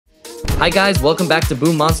Hi guys, welcome back to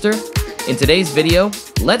Boom Monster. In today's video,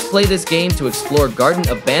 let's play this game to explore Garten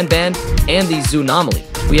of Banban and the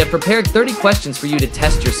Zoonomaly. We have prepared 30 questions for you to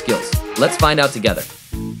test your skills. Let's find out together.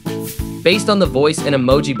 Based on the voice and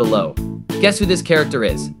emoji below, guess who this character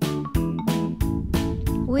is?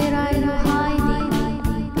 Where are you hiding?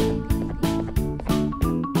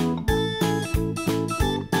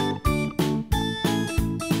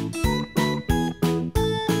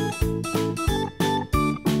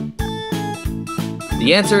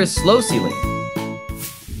 The answer is slow ceiling.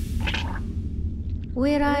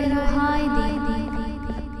 Where are you hiding?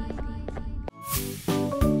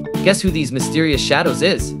 Guess who these mysterious shadows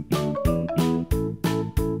is?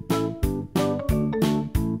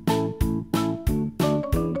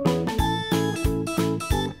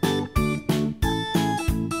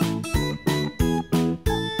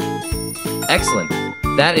 Excellent.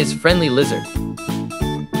 That is Friendly Lizard.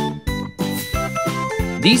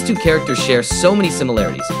 These two characters share so many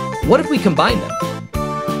similarities. What if we combine them?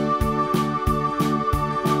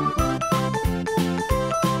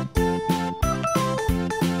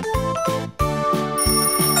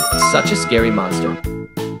 Such a scary monster.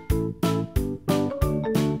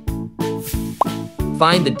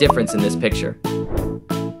 Find the difference in this picture.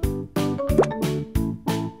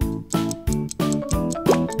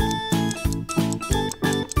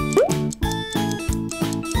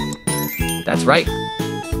 That's right.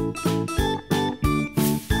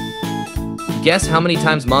 Guess how many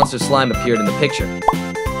times Monster Slime appeared in the picture?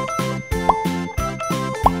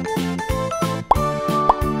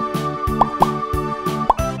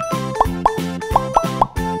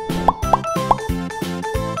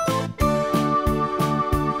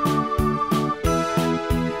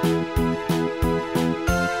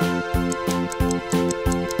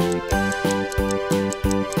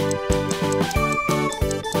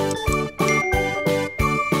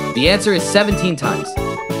 The answer is 17 times.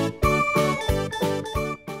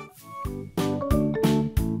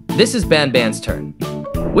 This is Banban's turn.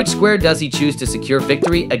 Which square does he choose to secure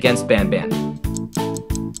victory against Banban?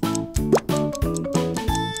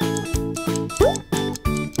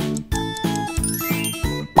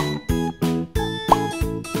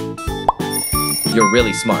 You're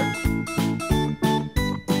really smart.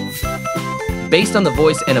 Based on the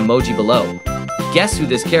voice and emoji below, guess who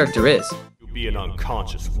this character is? Being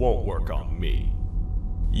unconscious won't work on me.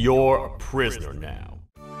 You're a prisoner now.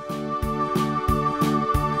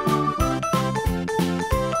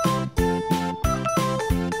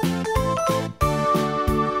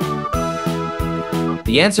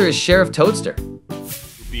 The answer is Sheriff Toadster.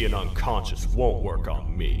 Being unconscious won't work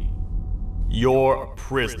on me. You're a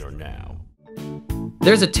prisoner now.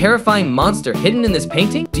 There's a terrifying monster hidden in this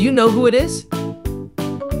painting. Do you know who it is?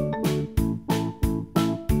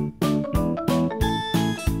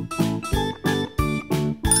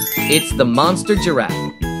 It's the monster giraffe.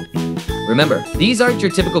 Remember, these aren't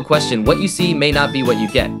your typical question. What you see may not be what you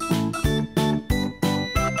get.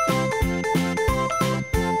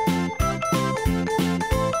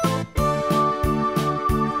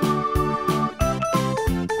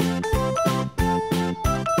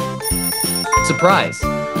 Surprise!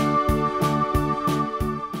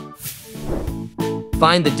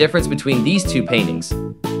 Find the difference between these two paintings.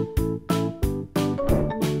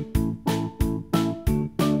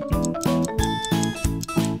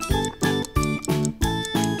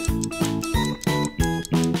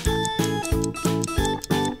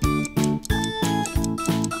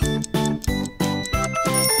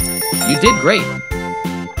 You did great!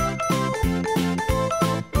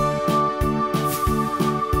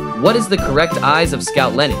 What is the correct eyes of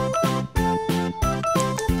Scout Lenny?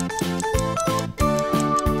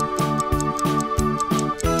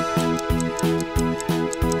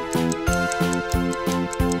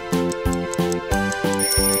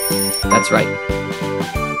 That's right.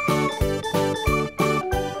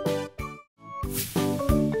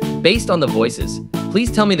 Based on the voices,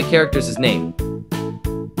 please tell me the character's name.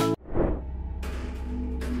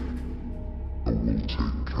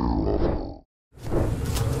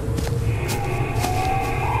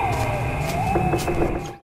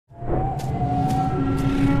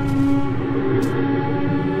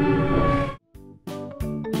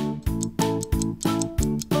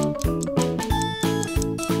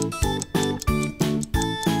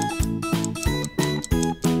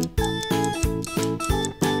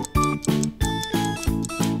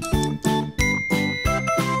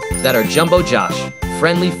 That are Jumbo Josh,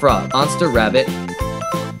 Friendly Frog, Monster Rabbit.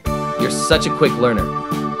 You're such a quick learner.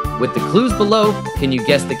 With the clues below, can you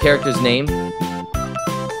guess the character's name?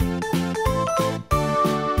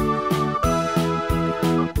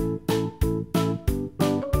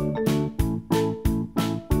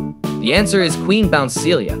 The answer is Queen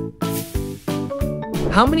Bouncelia.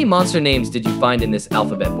 How many monster names did you find in this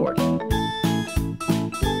alphabet board?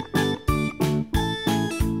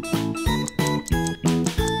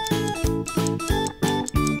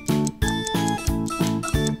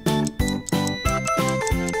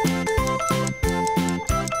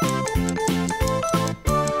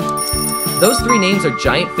 Those three names are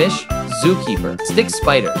Giant Fish, Zookeeper, Stick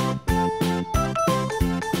Spider.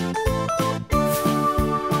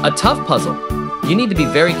 A tough puzzle. You need to be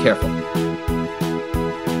very careful.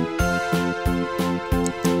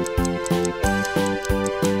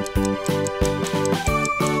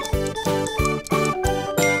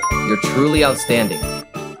 You're truly outstanding.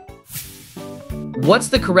 What's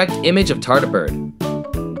the correct image of Tardigrade?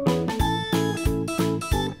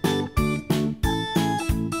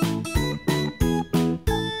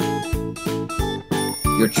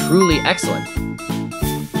 You're truly excellent.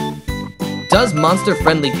 Does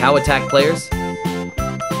monster-friendly cow attack players?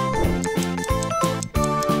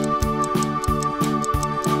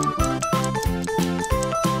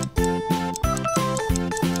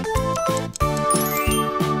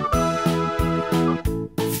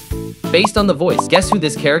 Based on the voice, guess who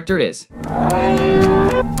this character is?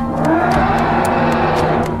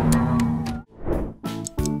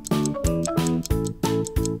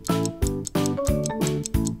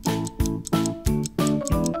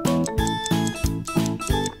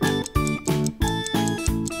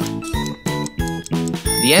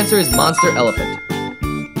 The answer is Monster Elephant.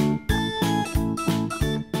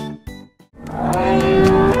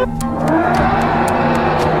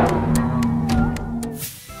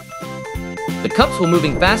 The cups will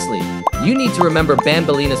moving fastly. You need to remember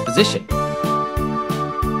Banbalina's position.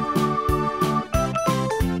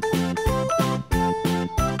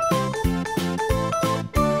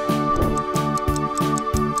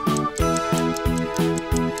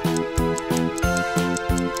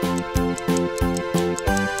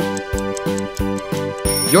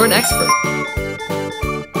 You're an expert.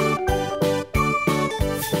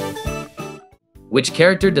 Which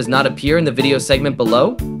character does not appear in the video segment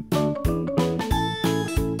below?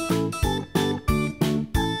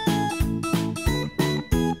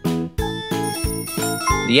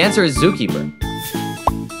 The answer is Zookeeper.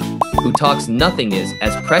 Who talks nothing is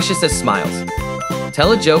as precious as smiles.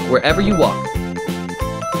 Tell a joke wherever you walk.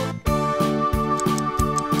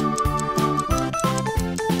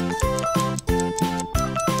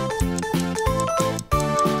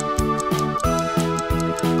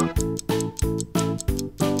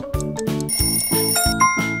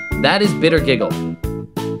 That is Bitter Giggle.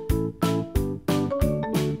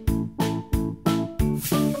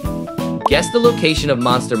 Guess the location of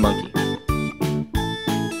Monster Monkey.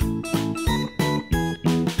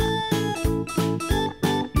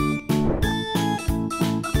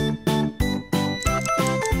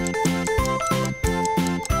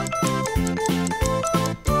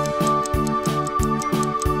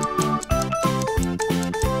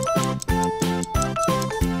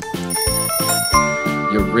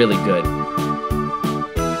 You're really good.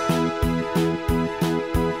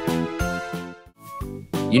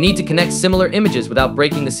 You need to connect similar images without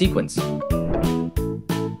breaking the sequence.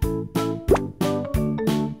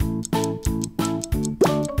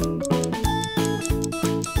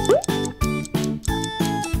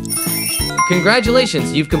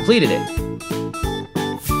 Congratulations, you've completed it.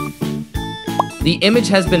 The image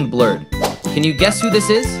has been blurred. Can you guess who this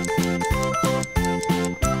is?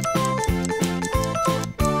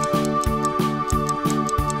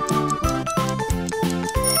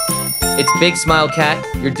 It's Big Smile Cat.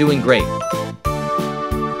 You're doing great.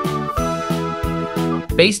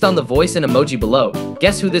 Based on the voice and emoji below,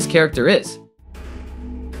 guess who this character is?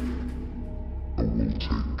 I will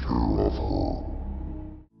take care of her.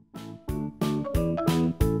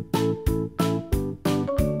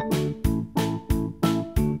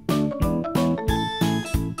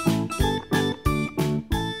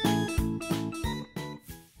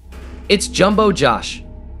 It's Jumbo Josh.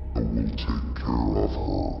 I will take care of her.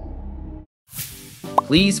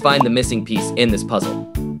 Please find the missing piece in this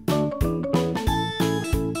puzzle.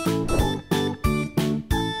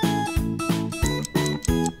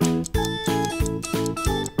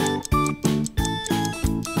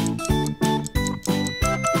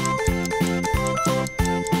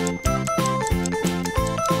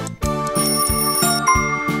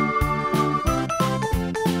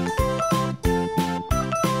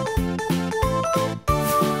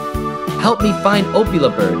 Help me find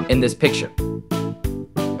Opula Bird in this picture.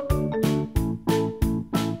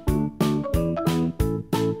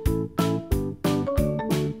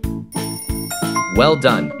 Well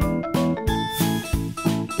done.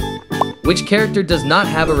 Which character does not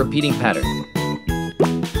have a repeating pattern?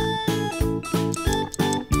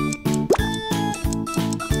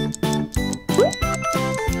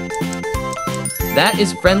 That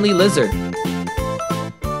is Friendly Lizard.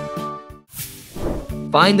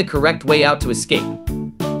 Find the correct way out to escape.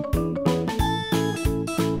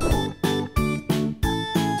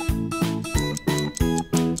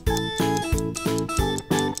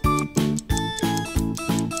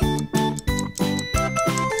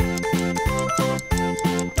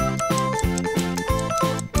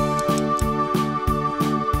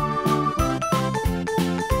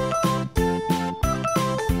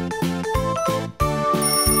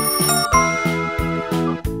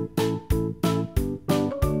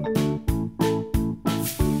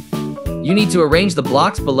 You need to arrange the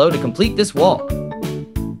blocks below to complete this wall.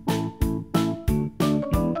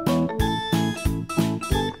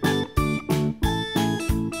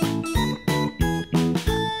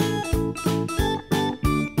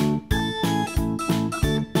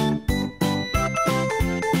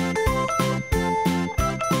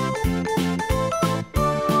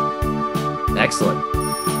 Excellent.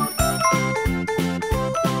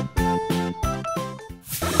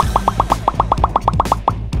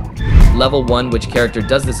 Level 1, which character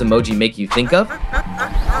does this emoji make you think of?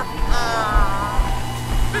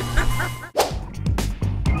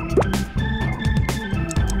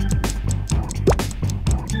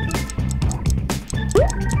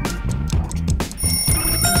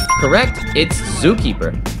 Correct, it's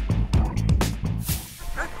Zookeeper.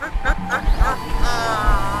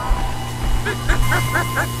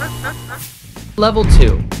 Level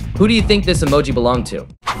 2, who do you think this emoji belonged to?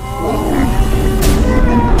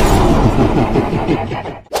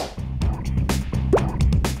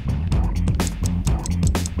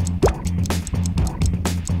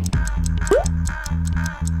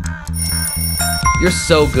 You're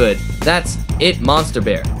so good. That's it, Monster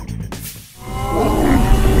Bear.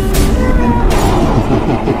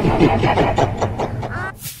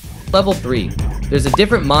 Level 3. There's a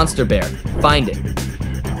different Monster Bear. Find it.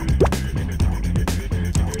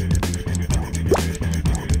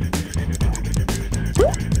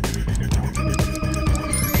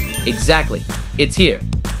 Exactly. It's here.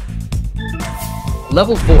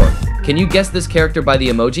 Level 4. Can you guess this character by the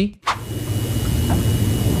emoji?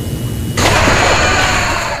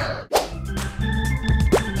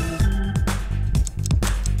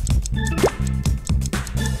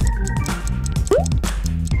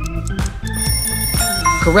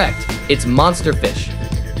 Correct. It's Monster Fish.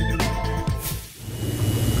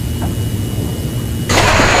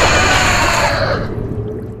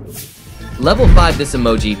 Level 5, this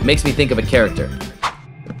emoji makes me think of a character.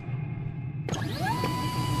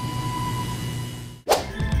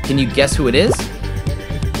 Can you guess who it is?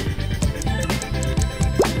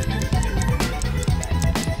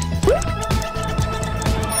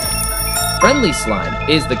 Friendly Slime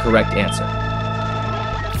is the correct answer.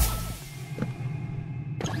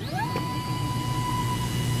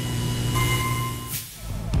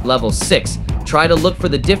 Level 6, try to look for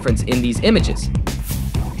the difference in these images.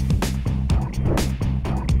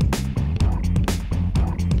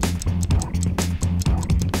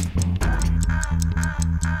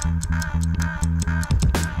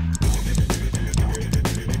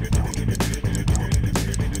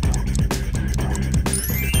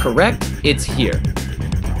 Correct, it's here.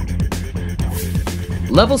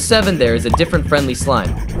 Level 7, there is a different Friendly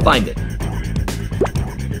Slime. Find it.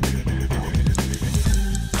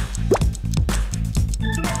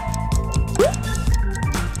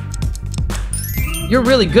 You're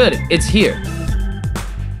really good, it's here.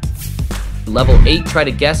 Level 8, try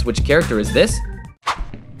to guess which character is this?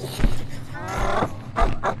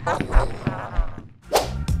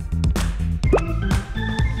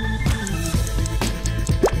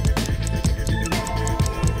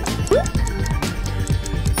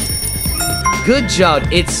 Good job,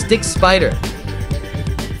 it's Stick Spider.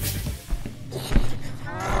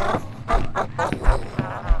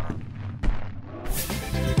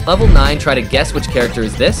 Level 9, try to guess which character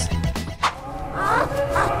is this?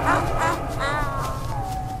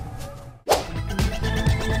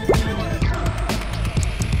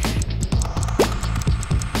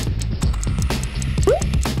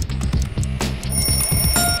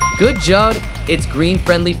 Good job, it's Green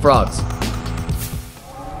Friendly Frogs.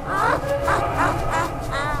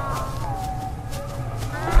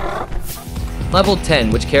 Level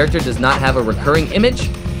 10, which character does not have a recurring image?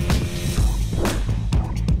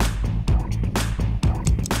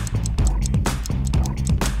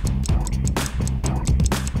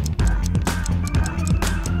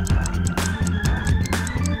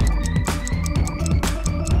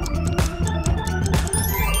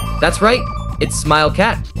 That's right, it's Smile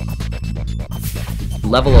Cat.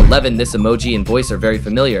 Level 11, this emoji and voice are very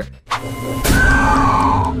familiar.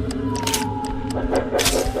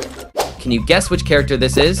 Can you guess which character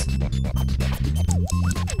this is?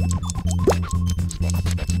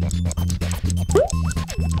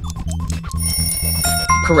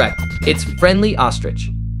 Correct, it's Friendly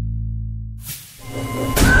Ostrich.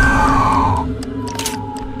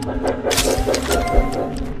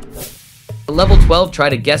 Level 12, try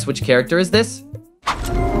to guess which character is this?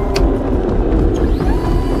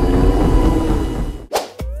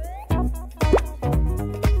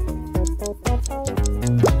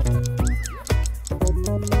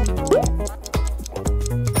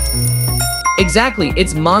 Exactly,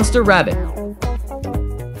 it's Monster Rabbit.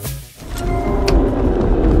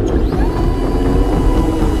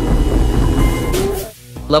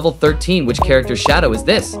 Level 13, which character's shadow is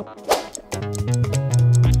this?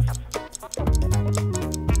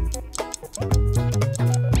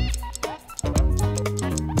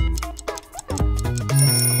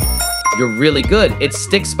 You're really good, it's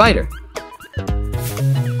Stick Spider.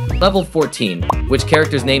 Level 14, which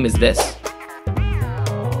character's name is this?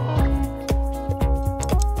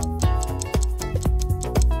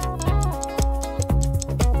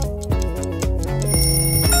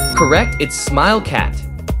 Correct, it's Smile Cat.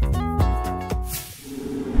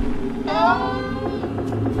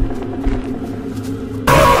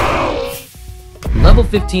 Level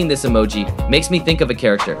 15, this emoji makes me think of a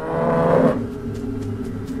character.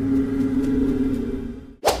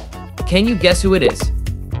 Can you guess who it is?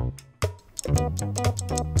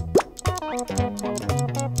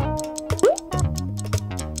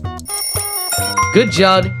 Good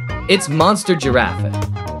job, it's Monster Giraffe.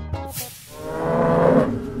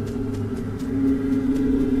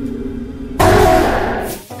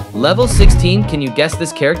 Level 16, can you guess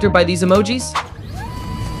this character by these emojis?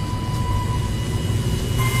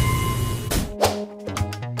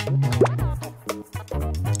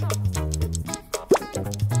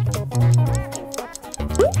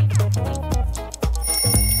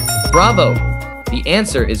 Bravo! The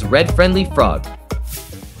answer is Red Friendly Frog.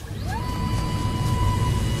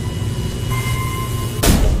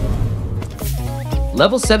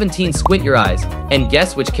 Level 17, squint your eyes and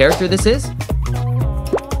guess which character this is?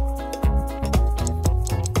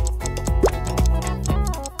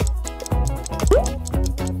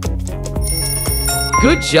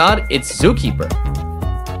 Good job, it's Zookeeper.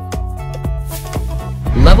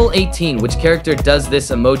 Level 18, which character does this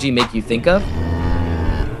emoji make you think of?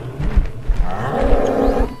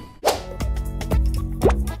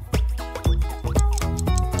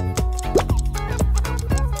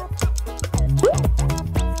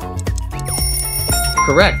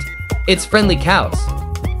 Correct, it's Friendly Cows.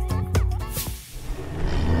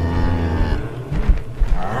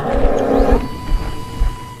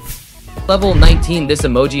 Level 19, this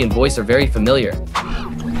emoji and voice are very familiar.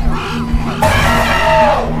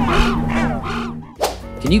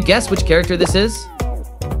 Can you guess which character this is?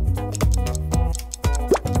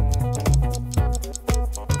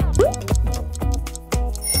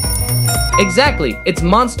 Exactly, it's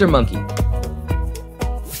Monster Monkey.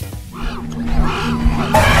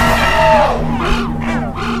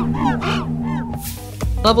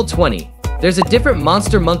 Level 20, there's a different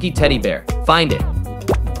Monster Monkey teddy bear. Find it.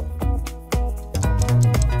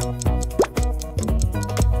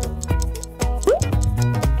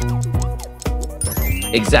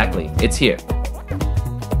 Exactly, it's here.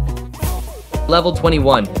 Level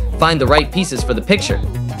 21, find the right pieces for the picture.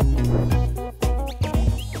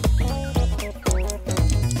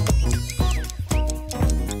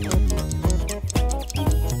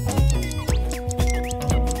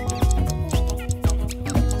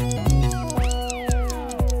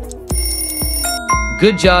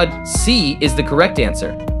 Good job, C is the correct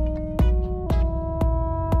answer.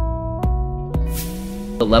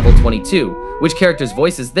 Level 22, which character's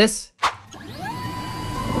voice is this?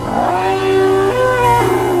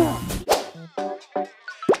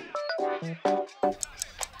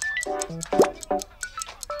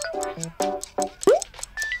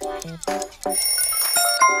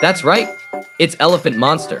 That's right, it's Elephant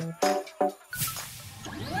Monster.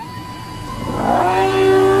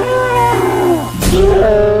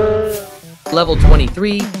 Level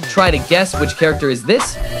 23, try to guess which character is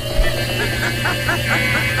this?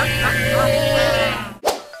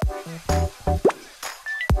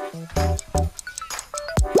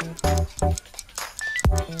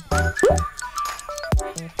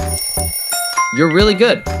 You're really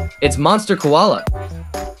good. It's Monster Koala.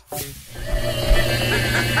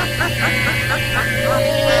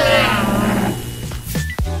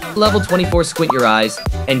 Level 24, squint your eyes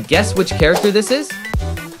and guess which character this is?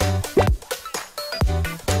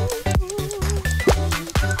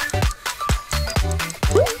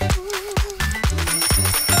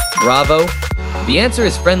 Bravo! The answer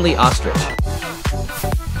is Friendly Ostrich.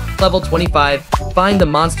 Level 25, find the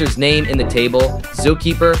monster's name in the table: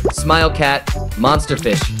 Zookeeper, Smile Cat, Monster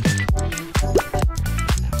Fish.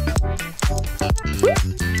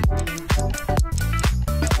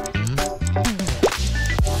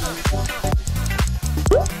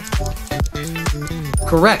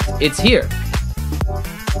 Correct, it's here.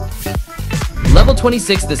 Level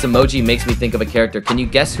 26, this emoji makes me think of a character. Can you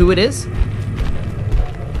guess who it is?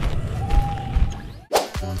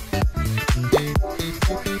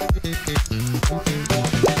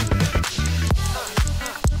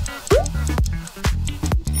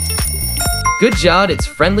 Good job, it's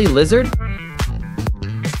Friendly Lizard.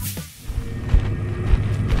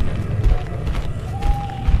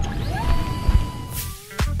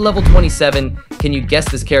 Level 27, can you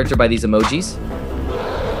guess this character by these emojis?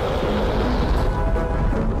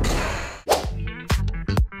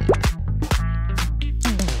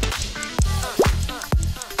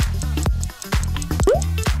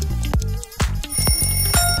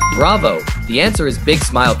 Bravo! The answer is Big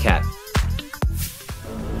Smile Cat.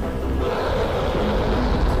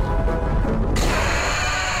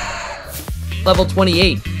 Level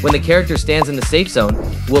 28, when the character stands in the safe zone,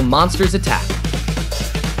 will monsters attack?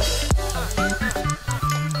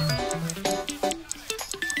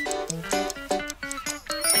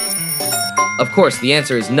 Of course, the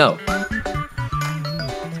answer is no.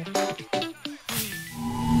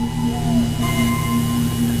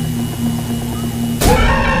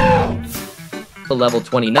 Level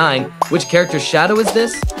 29, which character's shadow is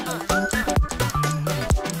this?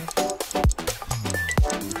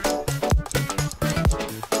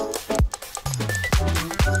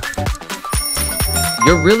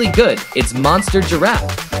 You're really good. It's Monster Giraffe.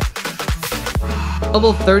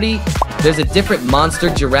 Level 30, there's a different Monster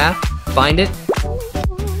Giraffe. Find it.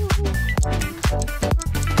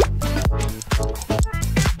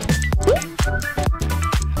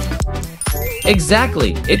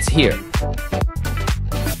 Exactly, it's here.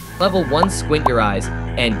 Level 1, squint your eyes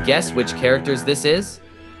and guess which characters this is?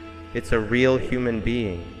 It's a real human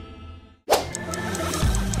being.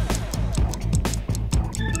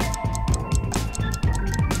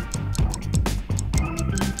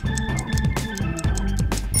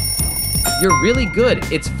 You're really good.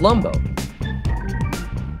 It's Flumbo.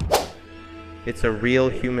 It's a real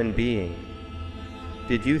human being.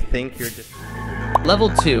 Did you think you're just... Level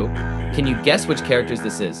 2. Can you guess which characters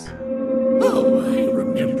this is? Oh, I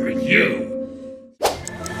remember you.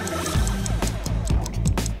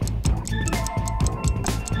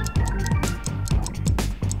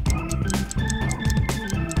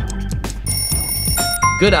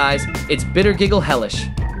 Good eyes. It's Bitter Giggle Hellish.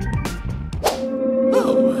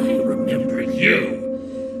 Oh, I remember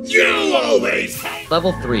you. You always have...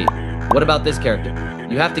 Level 3. What about this character?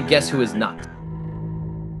 You have to guess who is not.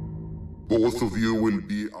 Both of you will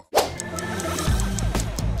be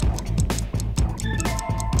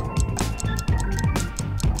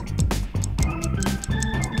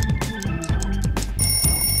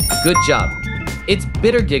Good job. It's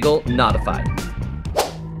Bitter Giggle Notified.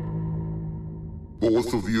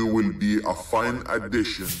 both of you will be a fine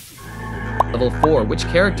addition. Level 4. Which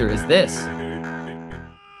character is this?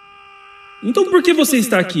 Então por que você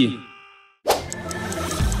está aqui?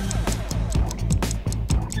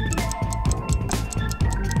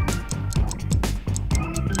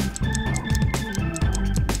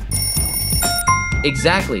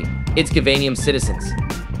 Exactly. It's Gavanium Citizens.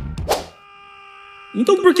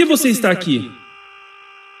 Então por que você está aqui?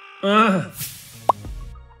 Ah,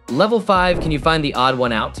 Level 5. Can you find the odd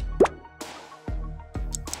one out?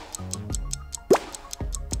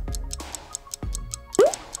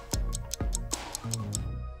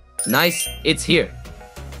 Nice. It's here.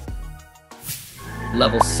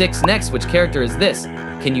 Level 6 next. Which character is this?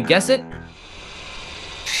 Can you guess it?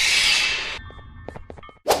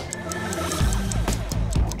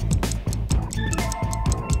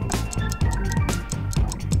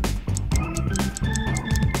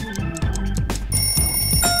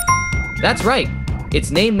 That's right.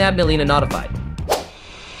 It's named Nabnalina Notified.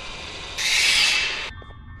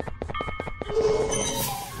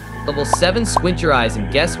 Level 7, squint your eyes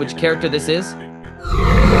and guess which character this is.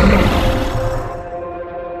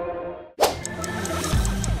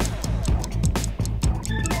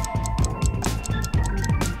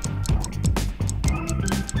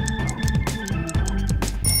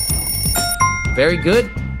 Very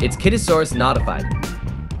good. It's Kiddosaurus Notified.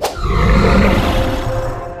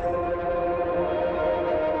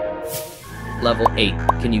 Level 8.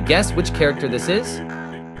 Can you guess which character this is?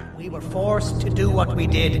 We were forced to do what we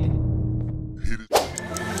did.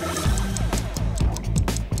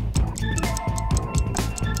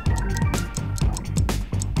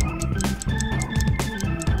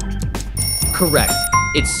 Correct.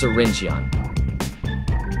 It's Syringeon.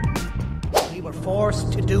 We were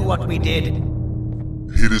forced to do what we did.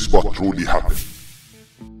 Here is what truly happened.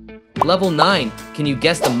 Level 9. Can you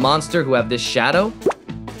guess the monster who have this shadow?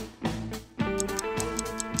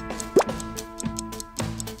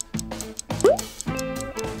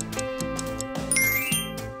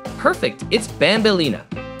 Perfect. It's Bambalina.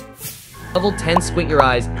 Level 10. Squint your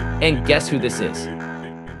eyes and guess who this is.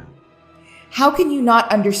 How can you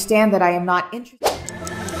not understand that I am not interested?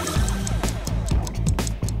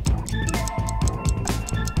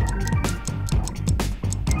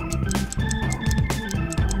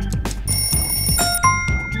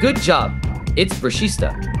 Good job. It's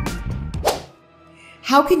Brashista.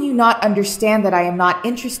 How can you not understand that I am not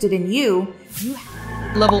interested in you?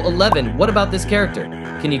 Level 11. What about this character?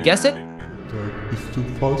 Can you guess it? That is too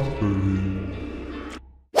fast for me.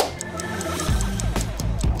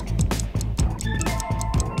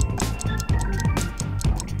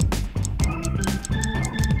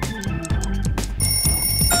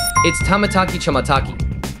 It's Tamataki Chamataki.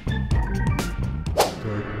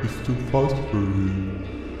 That is too fast for me.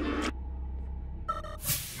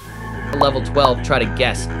 Level 12. Try to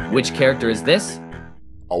guess. Which character is this?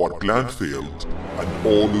 Our plan failed, and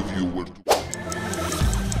all of you were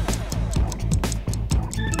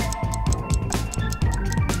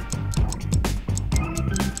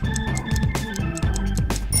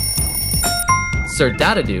Sir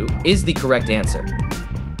Dadadu is the correct answer.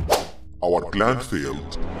 Our plan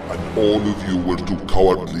failed, and all of you were too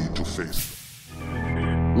cowardly to face.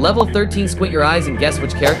 Level 13. Squint your eyes and guess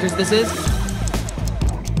which characters this is.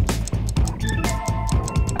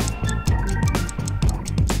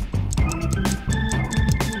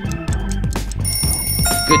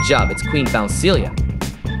 Good job, it's Queen Bouncelia.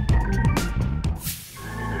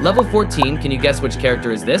 Level 14. Can you guess which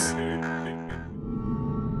character is this?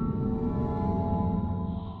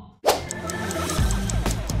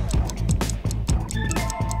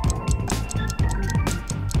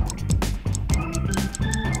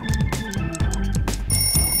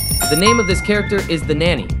 The name of this character is the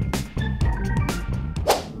Nanny.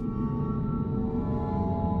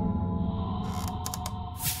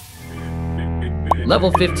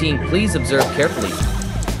 Level 15, please observe carefully.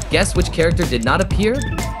 Guess which character did not appear?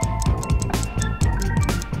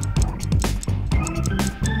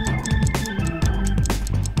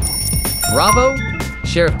 Bravo!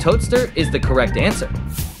 Sheriff Toadster is the correct answer.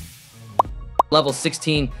 Level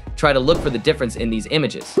 16, try to look for the difference in these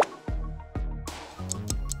images.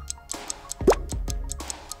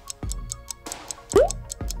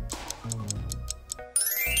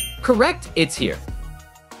 Correct, it's here.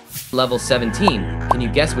 Level 17, can you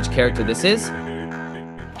guess which character this is?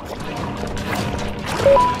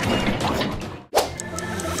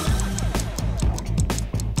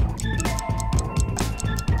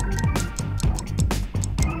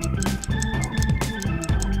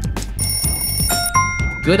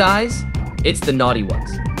 Good eyes, it's the naughty ones.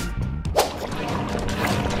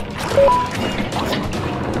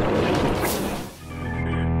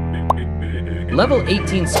 Level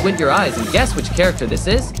 18, squint your eyes and guess which character this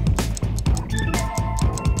is.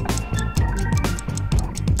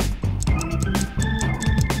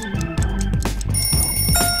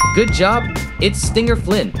 Good job, it's Stinger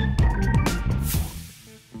Flynn.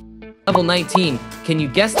 Level 19, can you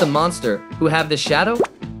guess the monster who have the shadow?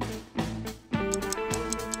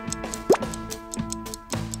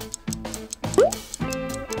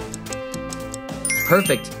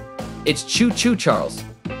 Perfect, it's Choo Choo Charles.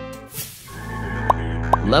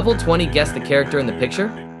 Level 20, guess the character in the picture.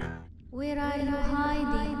 Where are you hiding?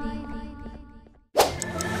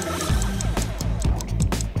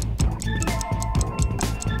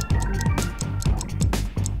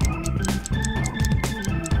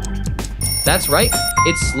 That's right,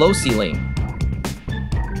 it's Slow Sea Lane.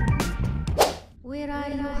 Where are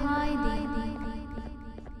you hiding?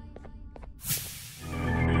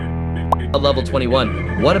 Level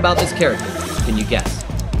 21, what about this character? Can you guess?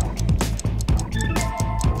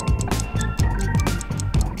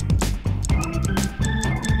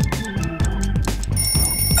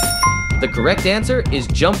 The correct answer is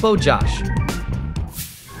Jumbo Josh.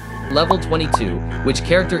 Level 22, which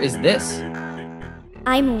character is this?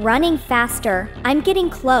 I'm running faster. I'm getting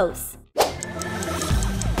close.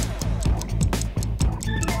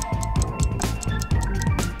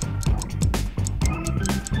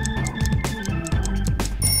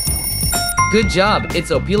 Good job,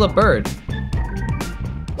 it's Opila Bird.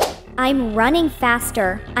 I'm running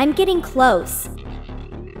faster. I'm getting close.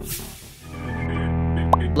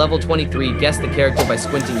 Level 23, guess the character by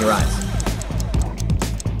squinting your eyes.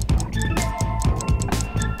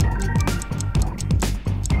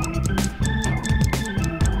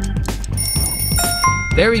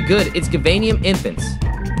 Very good, it's Gavanium Infants.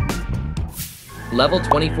 Level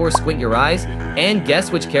 24, squint your eyes, and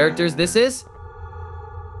guess which characters this is?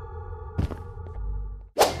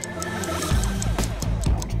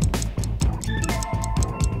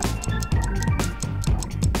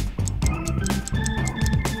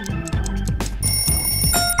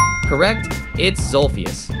 Correct, it's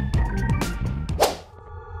Zolphius.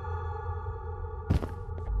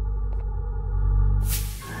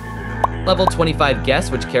 Level 25, guess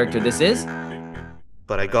which character this is?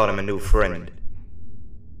 But I got him a new friend.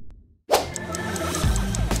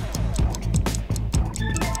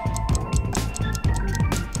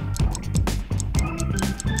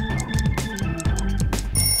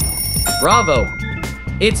 Bravo!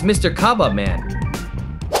 It's Mr. Kaba Man.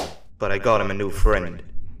 But I got him a new friend.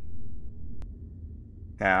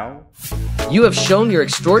 Now? You have shown your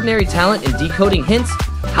extraordinary talent in decoding hints.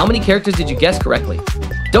 How many characters did you guess correctly?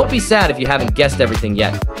 Don't be sad if you haven't guessed everything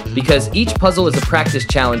yet, because each puzzle is a practice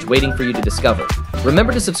challenge waiting for you to discover.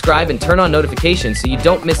 Remember to subscribe and turn on notifications so you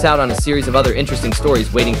don't miss out on a series of other interesting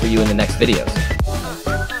stories waiting for you in the next videos.